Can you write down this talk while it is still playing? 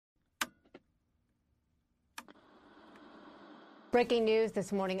Breaking news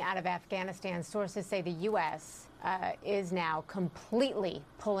this morning out of Afghanistan. Sources say the U.S. Is now completely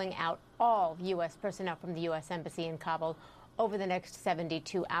pulling out all U.S. personnel from the U.S. Embassy in Kabul over the next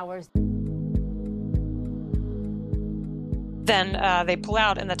 72 hours. Then they pull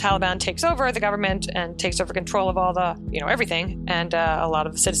out and the Taliban takes over the government and takes over control of all the, everything. And a lot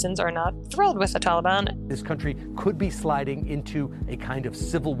of the citizens are not thrilled with the Taliban. This country could be sliding into a kind of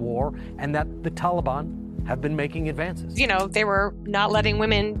civil war, and that the Taliban have been making advances. They were not letting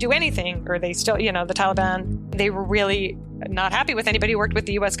women do anything, or they still, the Taliban, they were really not happy with anybody who worked with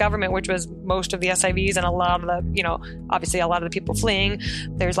the U.S. government, which was most of the SIVs and a lot of the, obviously a lot of the people fleeing.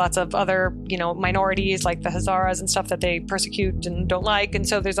 There's lots of other, minorities like the Hazaras and stuff that they persecute and don't like. And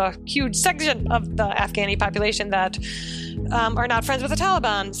so there's a huge section of the Afghani population that are not friends with the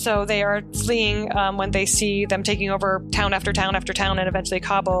Taliban. So they are fleeing when they see them taking over town after town after town, and eventually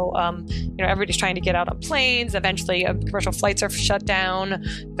Kabul. Everybody's trying to get out on planes. Eventually, commercial flights are shut down.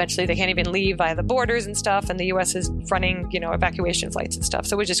 Eventually, they can't even leave via the borders and stuff. And the U.S. is running, evacuation flights and stuff.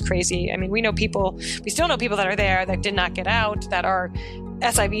 So which is crazy. I mean, we still know people that are there that did not get out, that are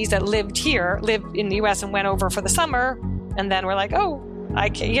SIVs that lived in the U.S. and went over for the summer, and then were like, oh, I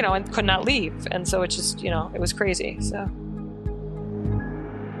can't, and could not leave. And so it's just, it was crazy. So.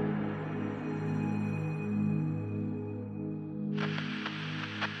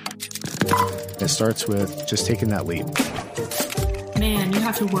 It starts with just taking that leap. Man, you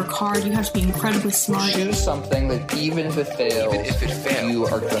have to work hard. You have to be incredibly smart. Choose something that even if it fails, you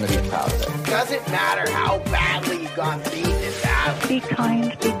are going to be proud of it. Doesn't matter how badly you got beaten in that. Be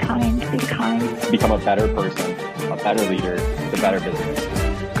kind, be kind, be kind. Become a better person, a better leader, a better business.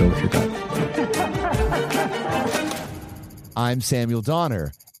 Go with your gut. I'm Samuel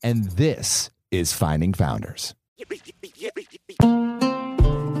Donner, and this is Finding Founders.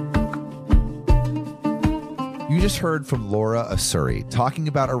 You just heard from Laura Asuri talking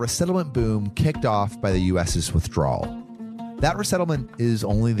about a resettlement boom kicked off by the U.S.'s withdrawal. That resettlement is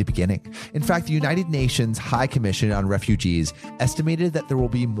only the beginning. In fact, the United Nations High Commission on Refugees estimated that there will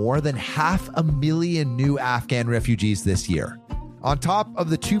be more than 500,000 new Afghan refugees this year, on top of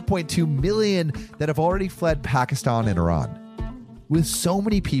the 2.2 million that have already fled Pakistan and Iran. With so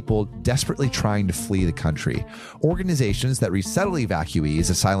many people desperately trying to flee the country, organizations that resettle evacuees,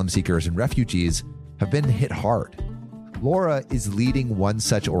 asylum seekers, and refugees have been hit hard. Laura is leading one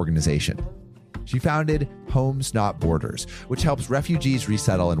such organization. She founded Homes Not Borders, which helps refugees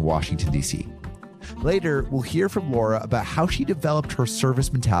resettle in Washington, D.C. Later, we'll hear from Laura about how she developed her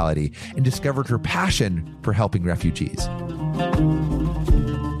service mentality and discovered her passion for helping refugees.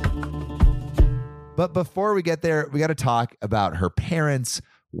 But before we get there, we got to talk about her parents'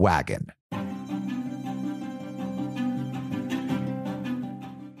 wagon.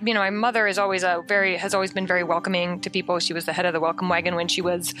 My mother is has always been very welcoming to people. She was the head of the welcome wagon when she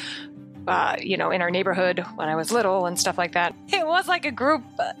was, in our neighborhood when I was little and stuff like that. It was like a group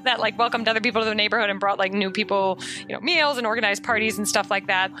that welcomed other people to the neighborhood and brought new people, meals and organized parties and stuff like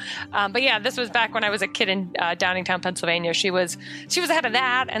that. But yeah, this was back when I was a kid in Downingtown, Pennsylvania. She was the head of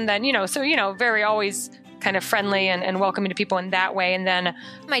that, and then very always kind of friendly and welcoming to people in that way. And then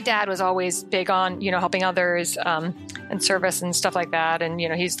my dad was always big on, helping others and service and stuff like that. And,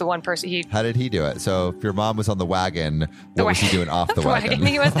 he's the one person How did he do it? So if your mom was on the wagon, what was he doing off the wagon?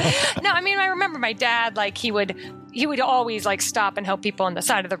 I remember my dad, he would always stop and help people on the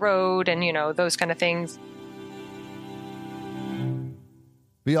side of the road and, those kind of things.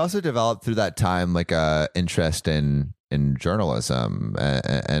 We also developed through that time a interest in journalism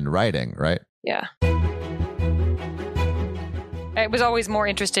and writing, right? Yeah. I was always more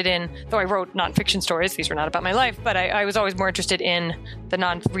interested in, though I wrote nonfiction stories, these were not about my life, but I was always more interested in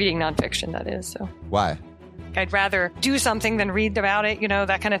reading nonfiction, that is. So why? I'd rather do something than read about it,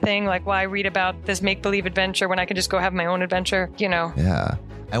 that kind of thing. Why read about this make-believe adventure when I can just go have my own adventure, Yeah.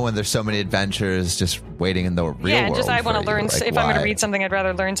 And when there's so many adventures just waiting in the real world. Yeah, just I want to learn. If why? I'm going to read something, I'd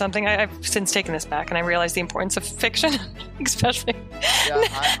rather learn something. I've since taken this back, and I realize the importance of fiction, especially now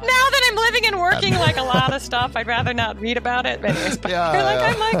that I'm living and working a lot of stuff. I'd rather not read about it. But anyways,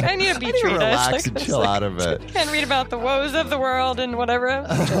 I need a beach read. Relax and chill out of it. Can't read about the woes of the world and whatever.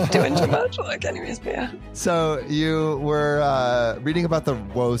 I'm just doing too much. Anyways, but yeah. So you were reading about the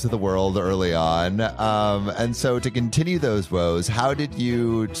woes of the world early on, and so to continue those woes, how did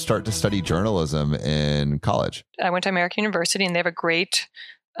you start to study journalism in college? I went to American University, and they have a great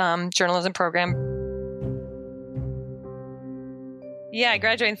journalism program. Yeah, I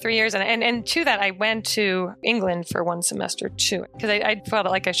graduated in 3 years, and to that, I went to England for one semester too, because I felt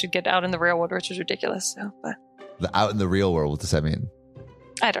like I should get out in the real world, which is ridiculous. So, but. Out in the real world, what does that mean?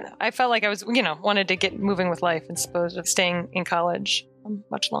 I don't know. I felt like I was, wanted to get moving with life as opposed to staying in college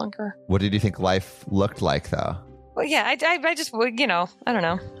much longer. What did you think life looked like, though? Well, yeah, I just, I don't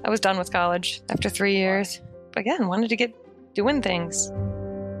know. I was done with college after 3 years. But again, wanted to get doing things.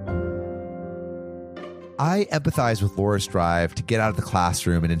 I empathize with Laura's drive to get out of the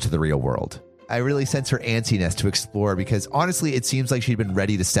classroom and into the real world. I really sense her antsiness to explore because honestly, it seems like she'd been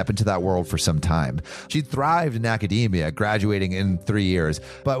ready to step into that world for some time. She'd thrived in academia, graduating in 3 years,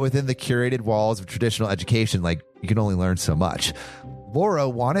 but within the curated walls of traditional education, you can only learn so much. Laura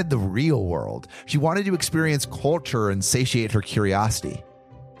wanted the real world. She wanted to experience culture and satiate her curiosity.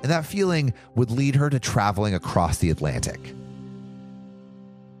 And that feeling would lead her to traveling across the Atlantic.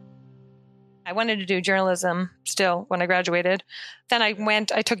 I wanted to do journalism still when I graduated. Then I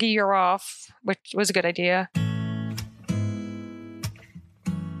took a year off, which was a good idea.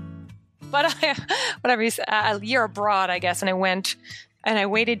 But a year abroad, I guess. And I went and I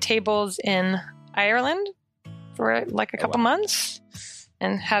waited tables in Ireland for a couple months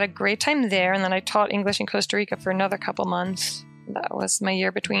and had a great time there. And then I taught English in Costa Rica for another couple months. That was my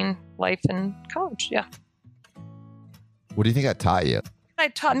year between life and college. Yeah. What do you think that taught you?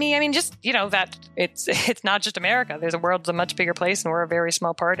 It taught me, that it's not just America. The world's a much bigger place, and we're a very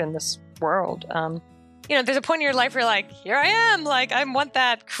small part in this world. There's a point in your life where you're like, here I am. I want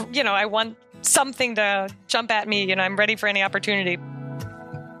that, I want something to jump at me. I'm ready for any opportunity.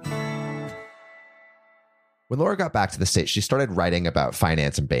 When Laura got back to the States, she started writing about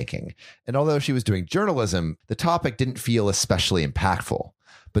finance and banking. And although she was doing journalism, the topic didn't feel especially impactful.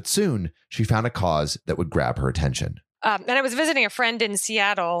 But soon, she found a cause that would grab her attention. And I was visiting a friend in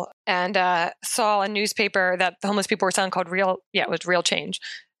Seattle and saw a newspaper that the homeless people were selling called Real Change.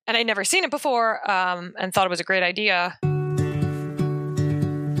 And I'd never seen it before and thought it was a great idea.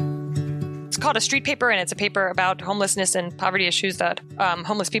 It's called a street paper, and it's a paper about homelessness and poverty issues that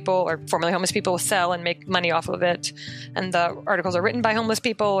homeless people or formerly homeless people sell and make money off of it. And the articles are written by homeless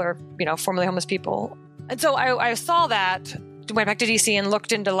people or, formerly homeless people. And so I saw that. Went back to DC and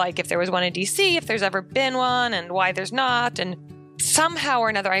looked into if there was one in DC, if there's ever been one, and why there's not. And somehow or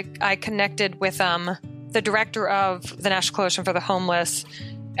another, I connected with the director of the National Coalition for the Homeless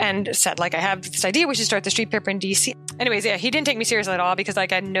and said, I have this idea, we should start the street paper in DC. Anyways, yeah, he didn't take me seriously at all because I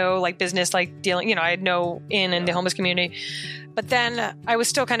had no business dealing, I had no in the homeless community. But then I was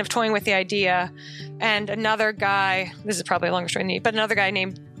still kind of toying with the idea, and another guy, this is probably a longer story than me, but another guy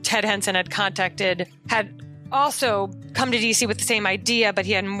named Ted Henson had also come to DC with the same idea, but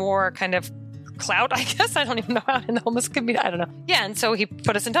he had more kind of clout, I guess. I don't even know how in the homeless community. I don't know. Yeah, and so he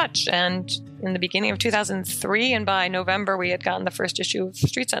put us in touch. And in the beginning of 2003, and by November, we had gotten the first issue of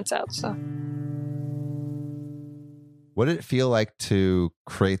Street Sense out. So, what did it feel like to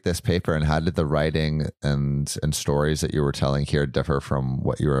create this paper, and how did the writing and stories that you were telling here differ from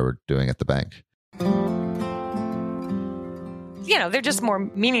what you were doing at the bank? They're just more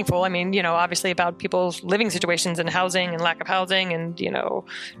meaningful. Obviously about people's living situations and housing and lack of housing and,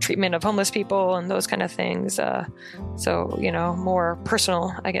 treatment of homeless people and those kind of things. So, more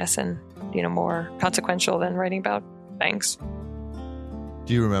personal, I guess, and, more consequential than writing about banks.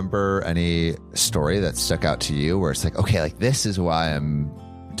 Do you remember any story that stuck out to you where it's this is why I'm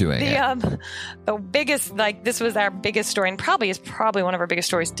doing it? The biggest, this was our biggest story, and probably one of our biggest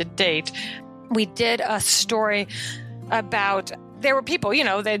stories to date. We did a story about, there were people,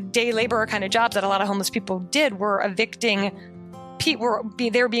 the day laborer kind of jobs that a lot of homeless people did were evicting people.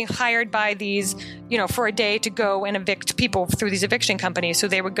 They were being hired by these, for a day to go and evict people through these eviction companies. So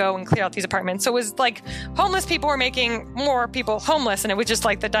they would go and clear out these apartments. So it was homeless people were making more people homeless. And it was just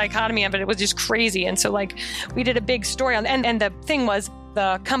the dichotomy of it. It was just crazy. And so we did a big story on, and the thing was,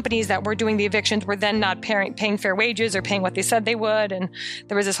 the companies that were doing the evictions were then not paying fair wages or paying what they said they would. And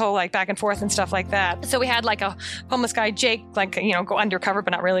there was this whole back and forth and stuff like that. So we had a homeless guy, Jake, go undercover,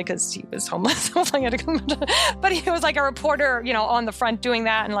 but not really because he was homeless. But he was a reporter, on the front doing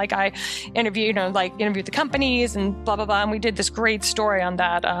that. And I interviewed, interviewed the companies and blah, blah, blah. And we did this great story on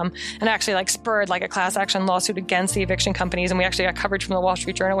that. And actually spurred a class action lawsuit against the eviction companies. And we actually got coverage from the Wall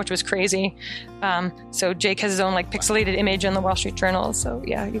Street Journal, which was crazy. So Jake has his own pixelated image in the Wall Street Journal. So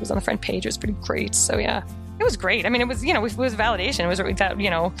yeah, he was on the front page. It was pretty great. So yeah, it was great. It was, it was validation. It was that,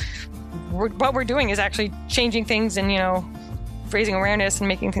 what we're doing is actually changing things and, raising awareness and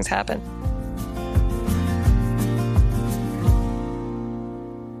making things happen.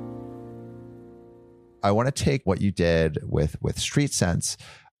 I want to take what you did with Street Sense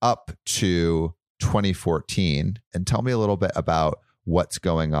up to 2014 and tell me a little bit about what's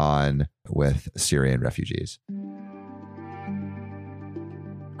going on with Syrian refugees.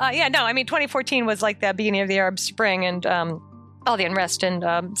 2014 was the beginning of the Arab Spring, and all the unrest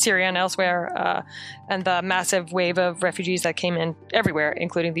in Syria and elsewhere, and the massive wave of refugees that came in everywhere,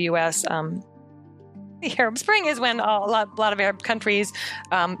 including the U.S. The Arab Spring is when a lot of Arab countries,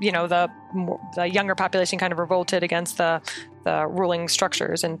 the younger population kind of revolted against the ruling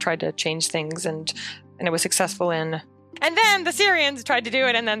structures and tried to change things, and it was successful in. And then the Syrians tried to do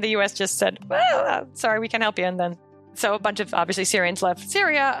it, and then the U.S. just said, well, sorry, we can't help you. And then so a bunch of, obviously, Syrians left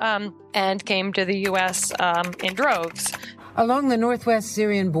Syria and came to the U.S. In droves. Along the northwest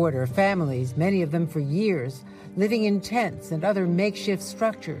Syrian border, families, many of them for years, living in tents and other makeshift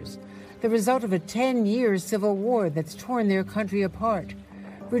structures, the result of a 10-year civil war that's torn their country apart,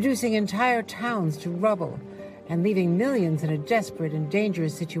 reducing entire towns to rubble and leaving millions in a desperate and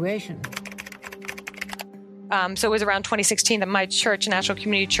dangerous situation. So it was around 2016 that my church, National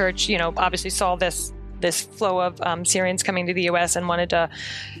Community Church, obviously saw this flow of Syrians coming to the U.S. and wanted to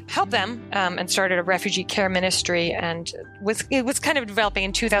help them, and started a refugee care ministry. And it was kind of developing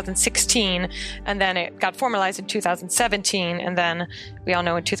in 2016, and then it got formalized in 2017. And then we all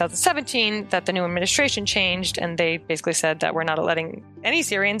know in 2017 that the new administration changed, and they basically said that we're not letting any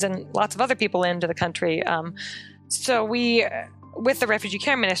Syrians and lots of other people into the country. So we... With the Refugee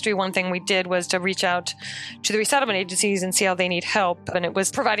Care Ministry, one thing we did was to reach out to the resettlement agencies and see how they need help. And it was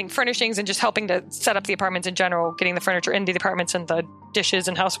providing furnishings and just helping to set up the apartments in general, getting the furniture into the apartments and the dishes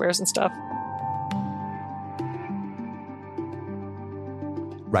and housewares and stuff.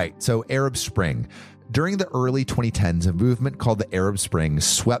 Right. So Arab Spring. During the early 2010s, a movement called the Arab Spring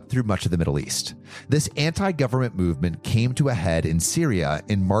swept through much of the Middle East. This anti-government movement came to a head in Syria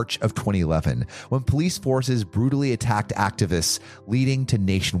in March of 2011, when police forces brutally attacked activists, leading to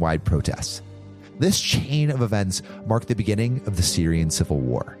nationwide protests. This chain of events marked the beginning of the Syrian civil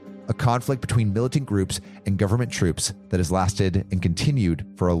war, a conflict between militant groups and government troops that has lasted and continued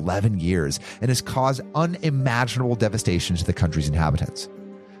for 11 years and has caused unimaginable devastation to the country's inhabitants.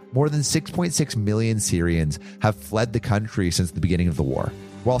 More than 6.6 million Syrians have fled the country since the beginning of the war,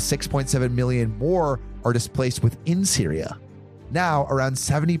 while 6.7 million more are displaced within Syria. Now, around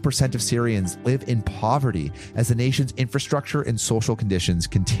 70% of Syrians live in poverty as the nation's infrastructure and social conditions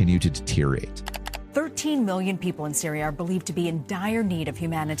continue to deteriorate. 13 million people in Syria are believed to be in dire need of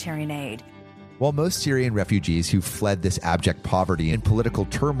humanitarian aid. While most Syrian refugees who fled this abject poverty and political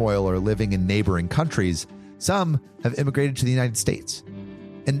turmoil are living in neighboring countries, some have immigrated to the United States.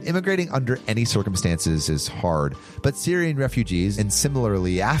 And immigrating under any circumstances is hard, but Syrian refugees and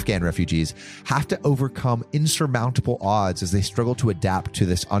similarly Afghan refugees have to overcome insurmountable odds as they struggle to adapt to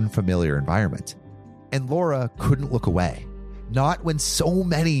this unfamiliar environment. And Laura couldn't look away, not when so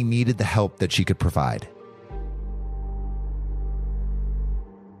many needed the help that she could provide.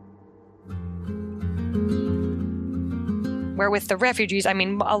 Where with the refugees, I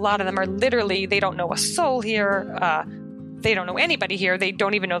mean, a lot of them are literally, they don't know a soul here. They don't know anybody here. They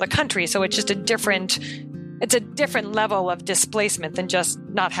don't even know the country. So it's just a different level of displacement than just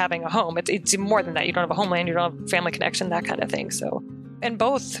not having a home. It's more than that. You don't have a homeland. You don't have family connection, that kind of thing. So, and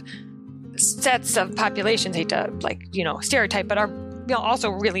both sets of populations, hate to stereotype, but are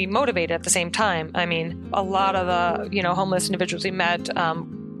also really motivated at the same time. I mean, a lot of the, homeless individuals we met, a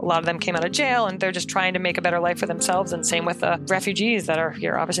lot of them came out of jail and they're just trying to make a better life for themselves. And same with the refugees that are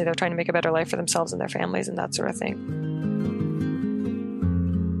here. Obviously, they're trying to make a better life for themselves and their families and that sort of thing.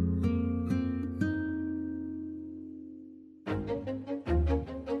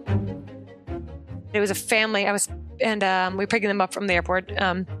 It was a family. We picked them up from the airport.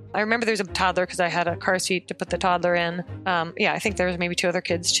 I remember there was a toddler because I had a car seat to put the toddler in. I think there was maybe 2 other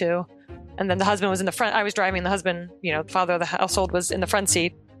kids too. And then the husband was in the front. I was driving. The husband, the father of the household, was in the front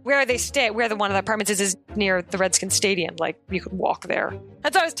seat. Where they stay, where one of the apartments is near the Redskins Stadium. Like, you could walk there.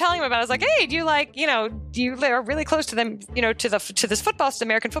 That's what I was telling him about. I was like, hey, do you live really close to them, to this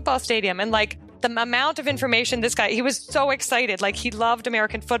American football stadium? And the amount of information this guy, he was so excited. He loved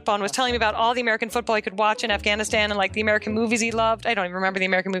American football and was telling me about all the American football he could watch in Afghanistan and the American movies he loved. I don't even remember the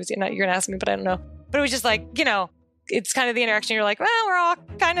American movies. You're going to ask me, but I don't know. But it was just it's kind of the interaction. You're like, well, we're all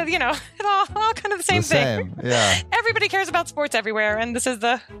kind of, all kind of the same thing. Yeah. Everybody cares about sports everywhere. And this is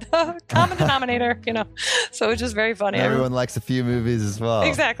the common denominator, So it's just very funny. Everyone likes a few movies as well.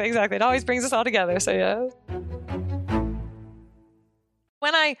 Exactly. It always brings us all together. So, yeah.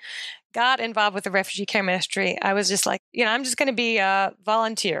 When I got involved with the Refugee Care Ministry, I was just like, I'm just going to be a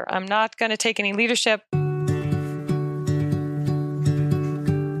volunteer. I'm not going to take any leadership.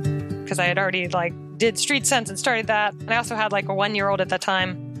 Because I had already did Street Sense and started that. And I also had a 1-year-old at that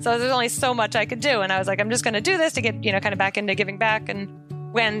time. So there's only so much I could do. And I was like, I'm just going to do this to get, kind of back into giving back. And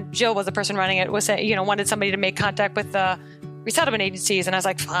when Jill was the person running it, wanted somebody to make contact with the resettlement agencies. And I was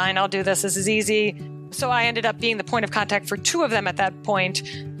like, fine, I'll do this. This is easy. So I ended up being the point of contact for 2 of them at that point,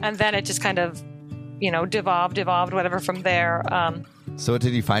 and then it just kind of, devolved, whatever from there. So what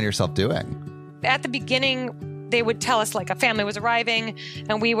did you find yourself doing? At the beginning, they would tell us like a family was arriving,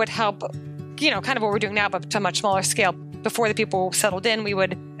 and we would help, kind of what we're doing now, but to a much smaller scale. Before the people settled in, we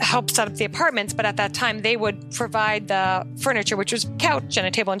would help set up the apartments, but at that time, they would provide the furniture, which was a couch and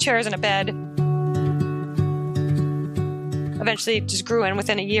a table and chairs and a bed. Eventually, it just grew, and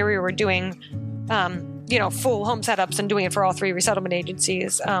within a year, we were doing full home setups and doing it for all 3 resettlement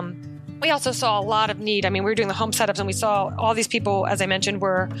agencies. We also saw a lot of need. I mean, we were doing the home setups and we saw all these people, as I mentioned,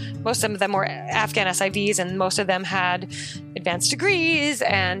 most of them were Afghan SIVs, and most of them had advanced degrees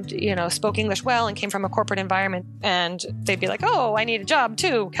and, spoke English well and came from a corporate environment. And they'd be like, oh, I need a job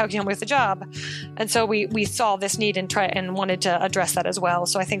too. How can you help me with a job? And so we saw this need and wanted to address that as well.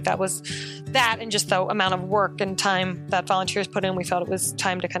 So I think that was that, and just the amount of work and time that volunteers put in, we felt it was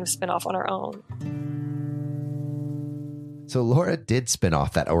time to kind of spin off on our own. So Laura did spin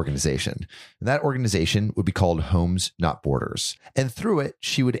off that organization. And that organization would be called Homes Not Borders. And through it,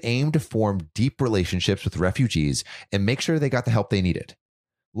 she would aim to form deep relationships with refugees and make sure they got the help they needed.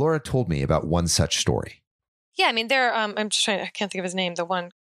 Laura told me about one such story. Yeah, I mean, I'm just I can't think of his name. The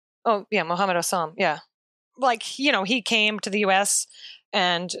one, Mohammed Osam. Yeah. He came to the U.S.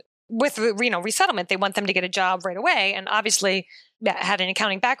 and with, resettlement, they want them to get a job right away. And obviously had an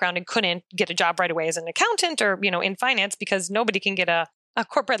accounting background and couldn't get a job right away as an accountant or, in finance, because nobody can get a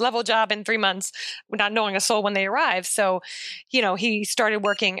corporate level job in 3 months without knowing a soul when they arrive. So, he started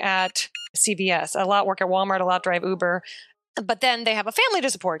working at CVS, a lot work at Walmart, a lot drive Uber. But then they have a family to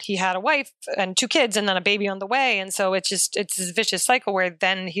support. He had a wife and 2 kids and then a baby on the way. And so it's this vicious cycle where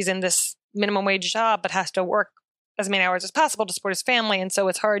then he's in this minimum wage job, but has to work as many hours as possible to support his family. And so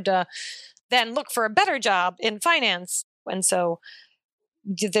it's hard to then look for a better job in finance. And so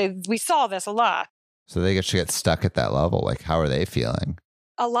we saw this a lot. So they get stuck at that level. Like, how are they feeling?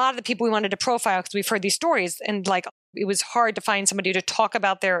 A lot of the people we wanted to profile, because we've heard these stories, and it was hard to find somebody to talk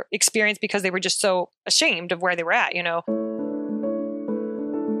about their experience because they were just so ashamed of where they were at,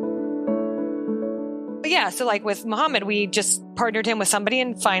 But yeah, so with Mohammed, we just partnered him with somebody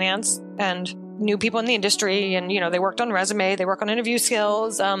in finance and knew people in the industry, and they worked on resume, they work on interview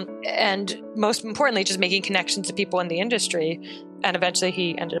skills, and most importantly, just making connections to people in the industry. And eventually,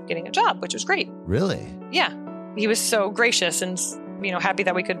 he ended up getting a job, which was great. Really? Yeah, he was so gracious and happy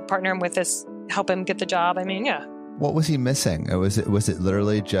that we could partner him with this, help him get the job. I mean, yeah. What was he missing? Was it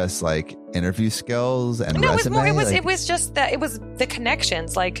literally just interview skills and resume? It was just that it was the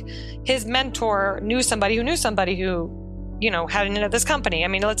connections. His mentor knew somebody who had an in at this company. I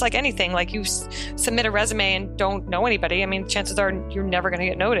mean, it's like anything. You submit a resume and don't know anybody. I mean, chances are you're never going to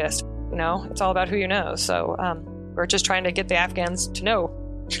get noticed. It's all about who you know. So we're just trying to get the Afghans to know,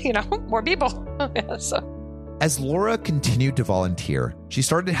 more people. As Laura continued to volunteer, she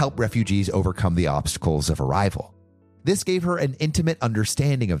started to help refugees overcome the obstacles of arrival. This gave her an intimate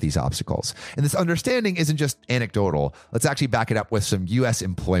understanding of these obstacles. And this understanding isn't just anecdotal. Let's actually back it up with some U.S.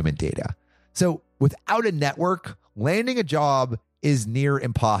 employment data. So without a network, landing a job is near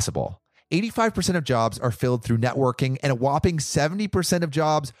impossible. 85% of jobs are filled through networking, and a whopping 70% of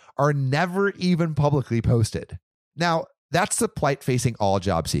jobs are never even publicly posted. Now, that's the plight facing all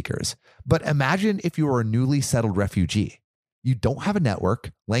job seekers. But imagine if you are a newly settled refugee. You don't have a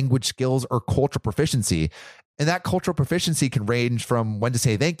network, language skills, or cultural proficiency. And that cultural proficiency can range from when to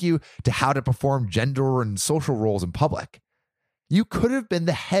say thank you to how to perform gender and social roles in public. You could have been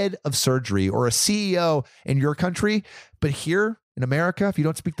the head of surgery or a CEO in your country, but here in America, if you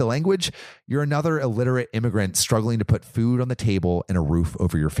don't speak the language, you're another illiterate immigrant struggling to put food on the table and a roof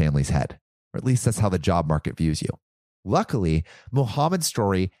over your family's head. Or at least that's how the job market views you. Luckily, Mohammed's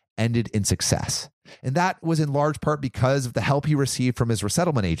story ended in success. And that was in large part because of the help he received from his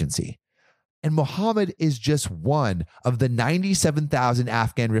resettlement agency. And Mohammed is just one of the 97,000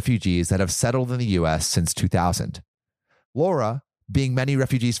 Afghan refugees that have settled in the U.S. since 2000. Laura, being many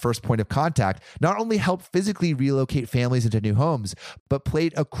refugees' first point of contact, not only helped physically relocate families into new homes, but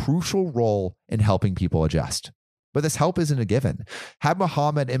played a crucial role in helping people adjust. But this help isn't a given. Had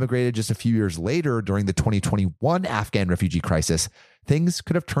Mohammed immigrated just a few years later during the 2021 Afghan refugee crisis, things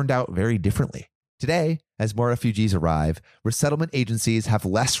could have turned out very differently. Today, as more refugees arrive, resettlement agencies have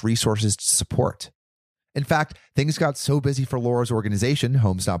less resources to support. In fact, things got so busy for Laura's organization,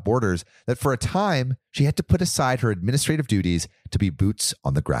 Homes Not Borders, that for a time, she had to put aside her administrative duties to be boots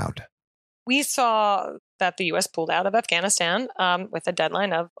on the ground. We saw that the U.S. pulled out of Afghanistan with a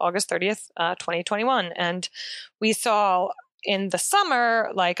deadline of August 30th, 2021. And we saw in the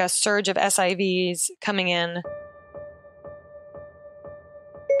summer, a surge of SIVs coming in.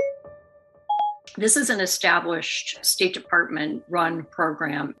 This is an established State Department run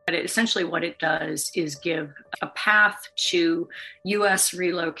program. But essentially what it does is give a path to U.S.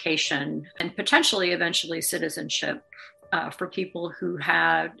 relocation and potentially eventually citizenship for people who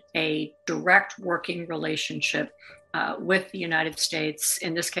had a direct working relationship with the United States,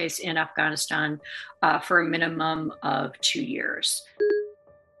 in this case in Afghanistan, for a minimum of 2 years.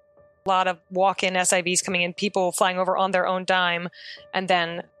 A lot of walk-in SIVs coming in, people flying over on their own dime and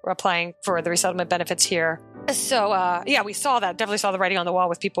then applying for the resettlement benefits here. So, we saw that, definitely saw the writing on the wall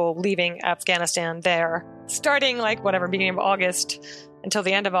with people leaving Afghanistan there. Starting beginning of August until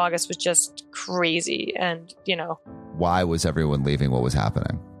the end of August was just crazy. And, Why was everyone leaving? What was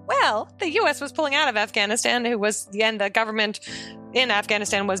happening? Well, the U.S. was pulling out of Afghanistan, the government in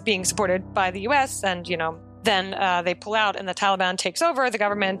Afghanistan was being supported by the U.S. and, then they pull out and the Taliban takes over the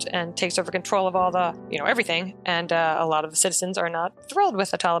government and takes over control of all the, everything. And a lot of the citizens are not thrilled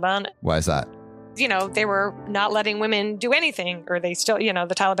with the Taliban. Why is that? They were not letting women do anything, or they still,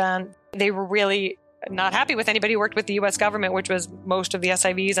 the Taliban, they were really not happy with anybody who worked with the U.S. government, which was most of the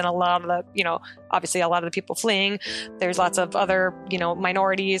SIVs and a lot of the, obviously a lot of the people fleeing. There's lots of other,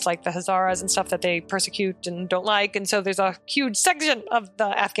 minorities like the Hazaras and stuff that they persecute and don't like. And so there's a huge section of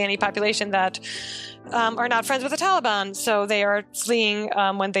the Afghani population that are not friends with the Taliban. So they are fleeing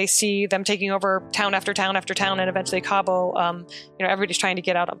when they see them taking over town after town after town and eventually Kabul. Everybody's trying to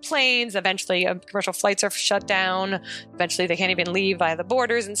get out on planes. Eventually commercial flights are shut down. Eventually they can't even leave via the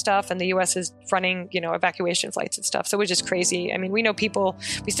borders and stuff. And the U.S. is running evacuation flights and stuff. So it's just crazy. I mean, we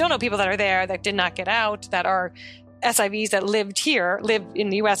still know people that are there that did not get out, that are SIVs that lived in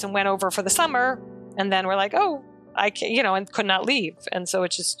the U.S. and went over for the summer. And then we're like, oh, I can't, and could not leave. And so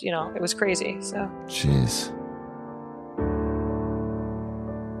it's just, it was crazy. So. Jeez.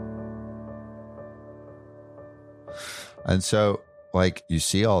 And so, you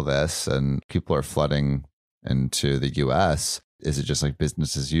see all this and people are flooding into the U.S., is it just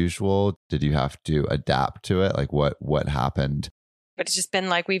business as usual? Did you have to adapt to it? What happened? But it's just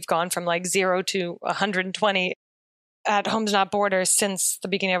been we've gone from 0 to 120 at Homes Not Borders since the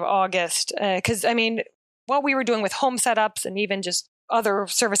beginning of August. Because, what we were doing with home setups and even just other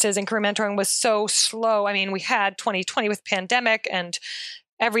services and career mentoring was so slow. We had 2020 with pandemic and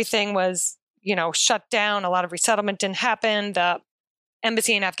everything was, shut down. A lot of resettlement didn't happen. The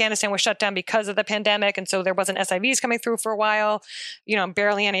embassy in Afghanistan was shut down because of the pandemic. And so there wasn't SIVs coming through for a while,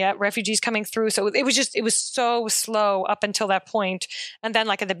 barely any refugees coming through. So it was so slow up until that point. And then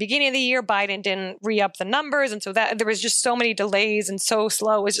at the beginning of the year, Biden didn't re-up the numbers. And so that there was just so many delays and so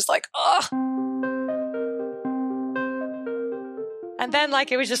slow. It was just ugh. And then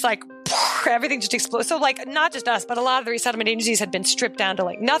it was just everything just exploded. So not just us, but a lot of the resettlement agencies had been stripped down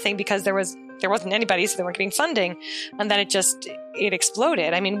to nothing because there wasn't anybody, so they weren't getting funding. And then it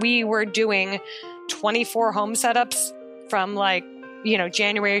exploded. We were doing 24 home setups from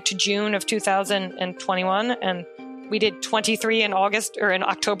January to June of 2021. And we did 23 in August or in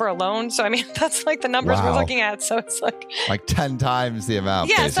October alone. So, that's the numbers we're looking at. So it's 10 times the amount.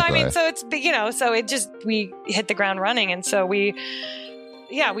 Yeah. Basically. So it's, so it just, we hit the ground running. And so we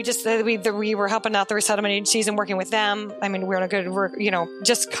were helping out the resettlement agencies and working with them. We're on a good work,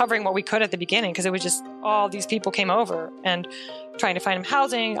 just covering what we could at the beginning because it was just all these people came over and trying to find them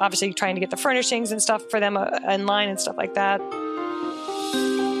housing, obviously trying to get the furnishings and stuff for them in line and stuff like that.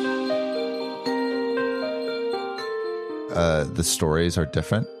 The stories are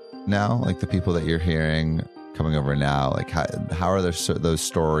different now, the people that you're hearing coming over now, how are those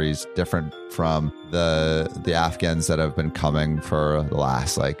stories different from the Afghans that have been coming for the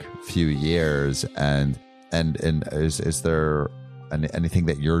last few years, and is there anything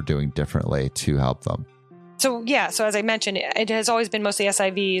that you're doing differently to help them? So as I mentioned, it has always been mostly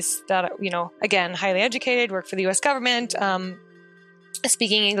SIVs that, again, highly educated, work for the U.S. government,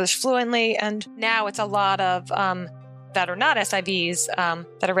 speaking English fluently, and now it's a lot of that are not SIVs,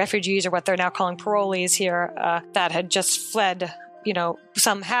 that are refugees or what they're now calling parolees here, that had just fled.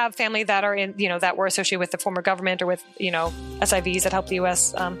 Some have family that are in, that were associated with the former government or with, SIVs that help the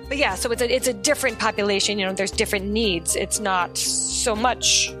U.S. So it's a different population. There's different needs. It's not so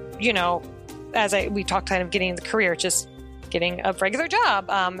much, we talked kind of getting the career, just getting a regular job,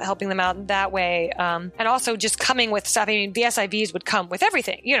 helping them out in that way. And also just coming with stuff. The SIVs would come with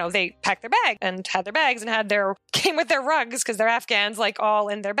everything. They packed their bag and had their bags and came with their rugs because they're Afghans, all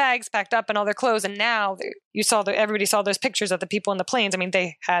in their bags, packed up and all their clothes. And now everybody saw those pictures of the people in the planes.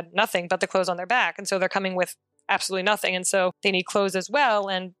 They had nothing but the clothes on their back. And so they're coming with absolutely nothing. And so they need clothes as well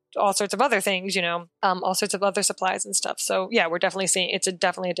and all sorts of other things, all sorts of other supplies and stuff. So we're definitely seeing, it's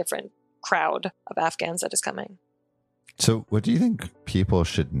definitely a different crowd of Afghans that is coming. So what do you think people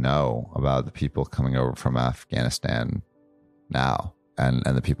should know about the people coming over from Afghanistan now and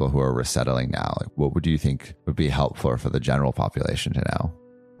the people who are resettling now? Like, what would you think would be helpful for the general population to know?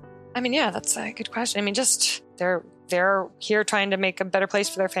 I mean, yeah, that's a good question. I mean, just they're here trying to make a better place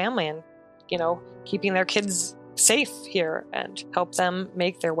for their family and, keeping their kids safe here and help them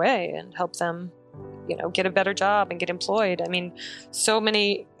make their way and help them, get a better job and get employed. I mean, so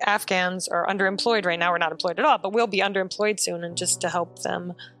many Afghans are underemployed right now, or not employed at all, but will be underemployed soon. And just to help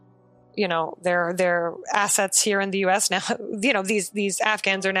them, their assets here in the U.S. now, these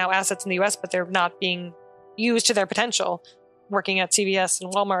Afghans are now assets in the U.S., but they're not being used to their potential, working at CVS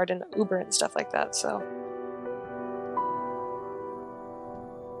and Walmart and Uber and stuff like that. So.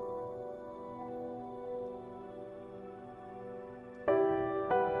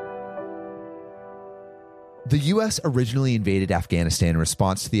 The U.S. originally invaded Afghanistan in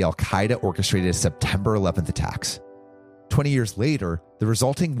response to the al-Qaeda orchestrated September 11th attacks. 20 years later, the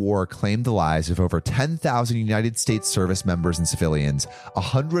resulting war claimed the lives of over 10,000 United States service members and civilians,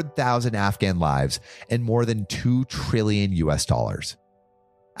 100,000 Afghan lives, and more than $2 trillion US.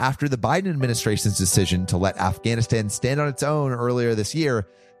 After the Biden administration's decision to let Afghanistan stand on its own earlier this year,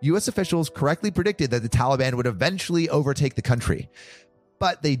 U.S. officials correctly predicted that the Taliban would eventually overtake the country.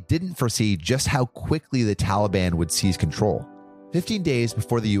 But they didn't foresee just how quickly the Taliban would seize control. 15 days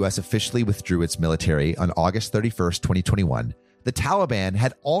before the U.S. officially withdrew its military on August 31st, 2021, the Taliban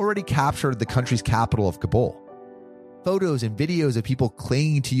had already captured the country's capital of Kabul. Photos and videos of people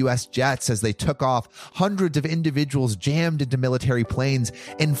clinging to U.S. jets as they took off, hundreds of individuals jammed into military planes,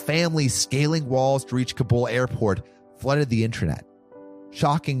 and families scaling walls to reach Kabul airport flooded the internet.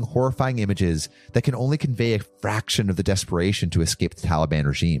 Shocking, horrifying images that can only convey a fraction of the desperation to escape the Taliban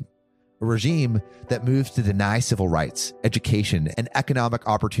regime. A regime that moves to deny civil rights, education, and economic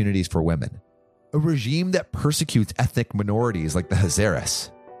opportunities for women. A regime that persecutes ethnic minorities like the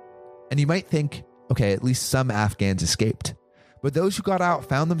Hazaras. And you might think, okay, at least some Afghans escaped. But those who got out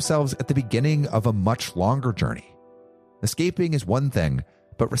found themselves at the beginning of a much longer journey. Escaping is one thing,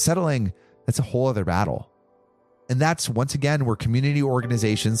 but resettling, that's a whole other battle. And that's, once again, where community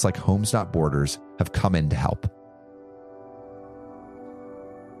organizations like Homes Not Borders have come in to help.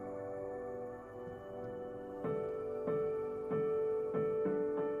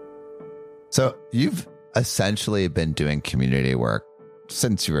 So you've essentially been doing community work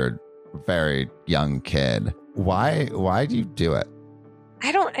since you were a very young kid. Why do you do it?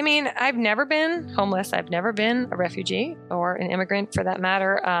 I've never been homeless. I've never been a refugee or an immigrant for that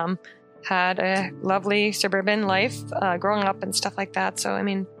matter. Had a lovely suburban life growing up and stuff like that. So,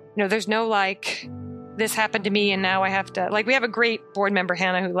 there's no this happened to me and now I have to, we have a great board member,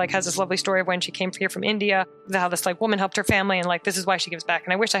 Hannah, who has this lovely story of when she came here from India, how this woman helped her family and this is why she gives back.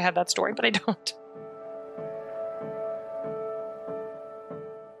 And I wish I had that story, but I don't.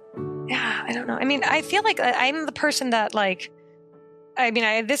 Yeah, I don't know. I feel like I'm the person that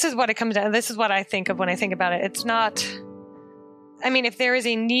this is what it comes down. This is what I think of when I think about it. It's not, if there is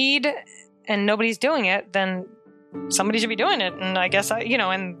a need and nobody's doing it, then somebody should be doing it. And I guess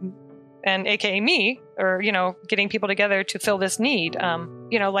and AKA me, or, getting people together to fill this need.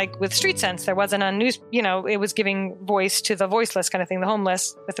 With Street Sense, there wasn't a news, it was giving voice to the voiceless kind of thing, the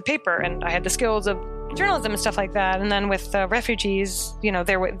homeless with the paper. And I had the skills of journalism and stuff like that. And then with the refugees,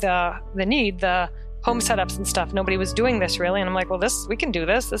 there were the need, the home setups and stuff. Nobody was doing this really. And I'm like, well, we can do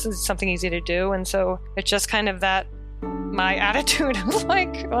this. This is something easy to do. And so it's just kind of that, my attitude of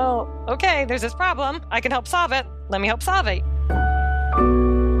well, okay, there's this problem. I can help solve it. Let me help solve it.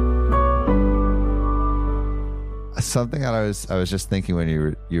 Something that I was just thinking when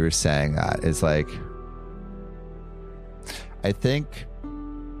you were saying that is I think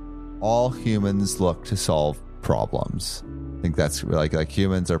all humans look to solve problems. I think that's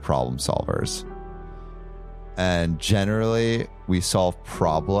humans are problem solvers. And generally we solve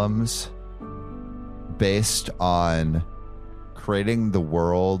problems based on creating the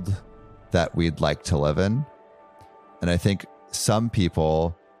world that we'd like to live in. And I think some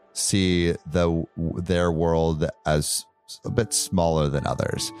people see their world as a bit smaller than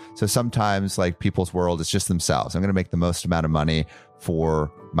others. So sometimes people's world is just themselves. I'm going to make the most amount of money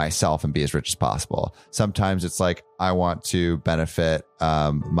for myself and be as rich as possible. Sometimes it's I want to benefit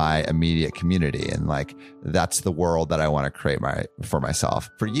my immediate community, and that's the world that I want to create for myself.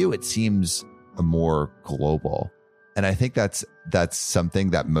 For you, it seems more global. And I think that's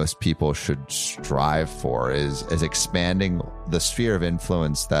something that most people should strive for is expanding the sphere of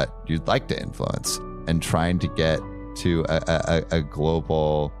influence that you'd like to influence and trying to get to a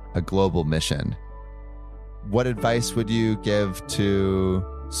global mission. What advice would you give to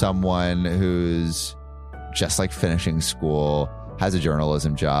someone who's just like finishing school, has a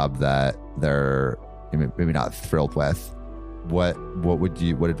journalism job that they're maybe not thrilled with, what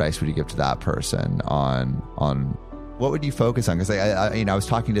advice would you give to that person on what would you focus on? Because I was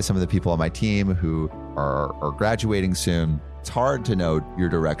talking to some of the people on my team who are graduating soon. It's hard to know your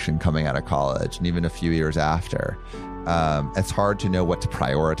direction coming out of college, and even a few years after. It's hard to know what to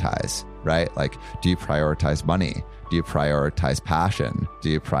prioritize, right? Like, do you prioritize money? Do you prioritize passion?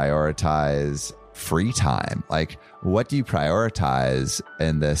 Do you prioritize free time? Like, what do you prioritize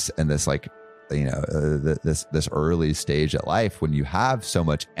in this like, this early stage at life when you have so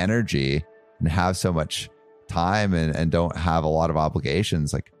much energy and have so much time and don't have a lot of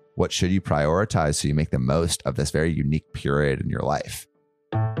obligations? Like, what should you prioritize so you make the most of this very unique period in your life?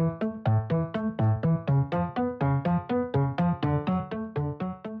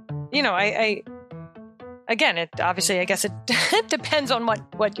 Again, it obviously, I guess it depends on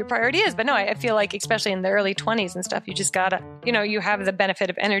what your priority is. But no, I feel like, especially in the early 20s and stuff, you just gotta, you have the benefit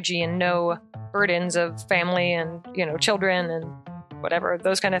of energy and no burdens of family and, children and whatever,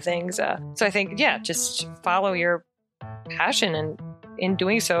 those kind of things. So I think, just follow your passion, and in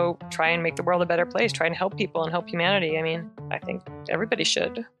doing so, try and make the world a better place, try and help people and help humanity. I mean, I think everybody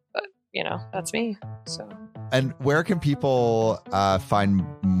should, but that's me. So. And where can people find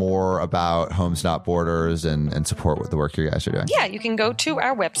more about Homes Not Borders and support with the work you guys are doing? Yeah, you can go to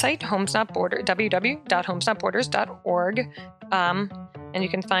our website, www.homesnotborders.org. And you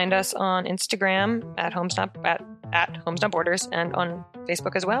can find us on Instagram at Homes Not Borders, and on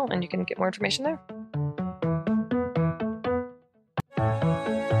Facebook as well. And you can get more information there.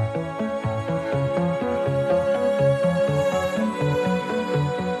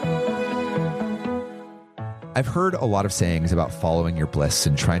 I've heard a lot of sayings about following your bliss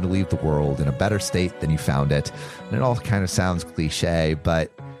and trying to leave the world in a better state than you found it. And it all kind of sounds cliche,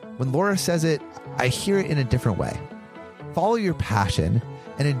 but when Laura says it, I hear it in a different way. Follow your passion,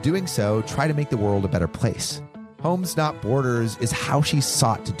 and in doing so, try to make the world a better place. Homes Not Borders is how she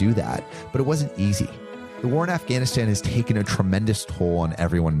sought to do that, but it wasn't easy. The war in Afghanistan has taken a tremendous toll on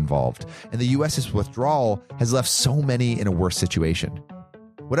everyone involved, and the U.S.'s withdrawal has left so many in a worse situation.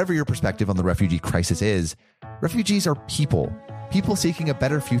 Whatever your perspective on the refugee crisis is, refugees are people seeking a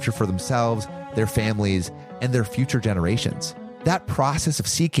better future for themselves, their families, and their future generations. That process of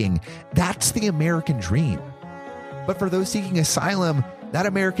seeking, that's the American dream. But for those seeking asylum, that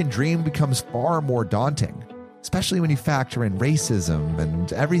American dream becomes far more daunting, especially when you factor in racism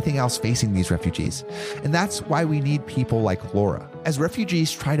and everything else facing these refugees. And that's why we need people like Laura. As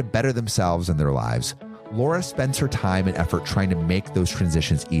refugees try to better themselves and their lives, Laura spends her time and effort trying to make those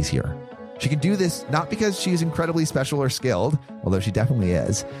transitions easier. She can do this not because she's incredibly special or skilled, although she definitely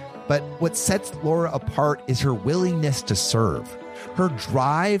is, but what sets Laura apart is her willingness to serve, her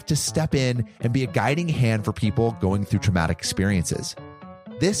drive to step in and be a guiding hand for people going through traumatic experiences.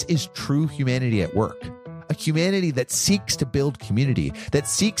 This is true humanity at work, a humanity that seeks to build community, that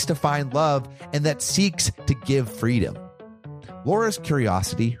seeks to find love, and that seeks to give freedom. Laura's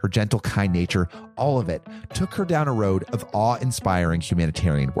curiosity, her gentle, kind nature, all of it took her down a road of awe-inspiring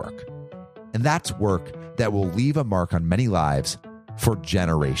humanitarian work. And that's work that will leave a mark on many lives for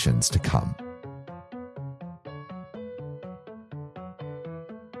generations to come.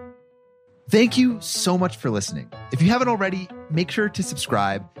 Thank you so much for listening. If you haven't already, make sure to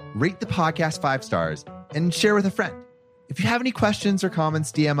subscribe, rate the podcast 5 stars, and share with a friend. If you have any questions or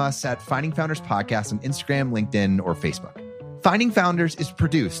comments, DM us at Finding Founders Podcast on Instagram, LinkedIn, or Facebook. Finding Founders is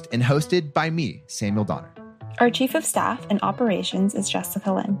produced and hosted by me, Samuel Donner. Our Chief of Staff and Operations is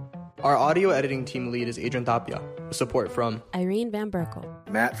Jessica Lynn. Our audio editing team lead is Adrian Tapia. Support from Irene Van Berkel,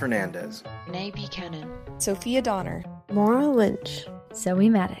 Matt Fernandez, Renee Buchanan, Sophia Donner, Maura Lynch, Zoe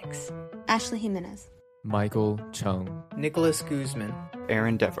Maddox, Ashley Jimenez, Michael Chung, Nicholas Guzman,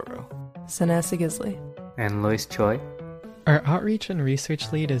 Aaron Devereaux, Sanessa Gisley, and Lois Choi. Our outreach and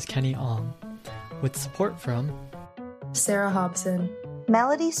research lead is Kenny Ong, with support from Sarah Hobson,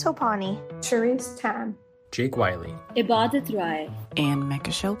 Melody Sopani, Charisse Tam, Jake Wiley, Ibadat Rai, and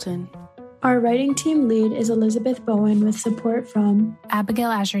Mecca Shelton. Our writing team lead is Elizabeth Bowen with support from Abigail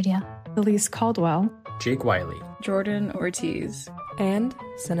Azurdia, Elise Caldwell, Jake Wiley, Jordan Ortiz, and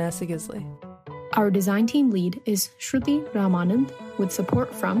Sanessa Gisley. Our design team lead is Shruti Ramanand with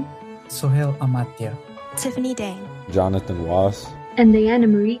support from Sohail Amatya, Tiffany Dang, Jonathan Wass, and Diana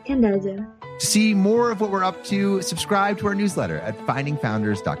Marie Candeza. To see more of what we're up to, subscribe to our newsletter at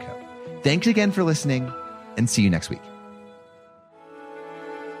findingfounders.co. Thanks again for listening, and see you next week.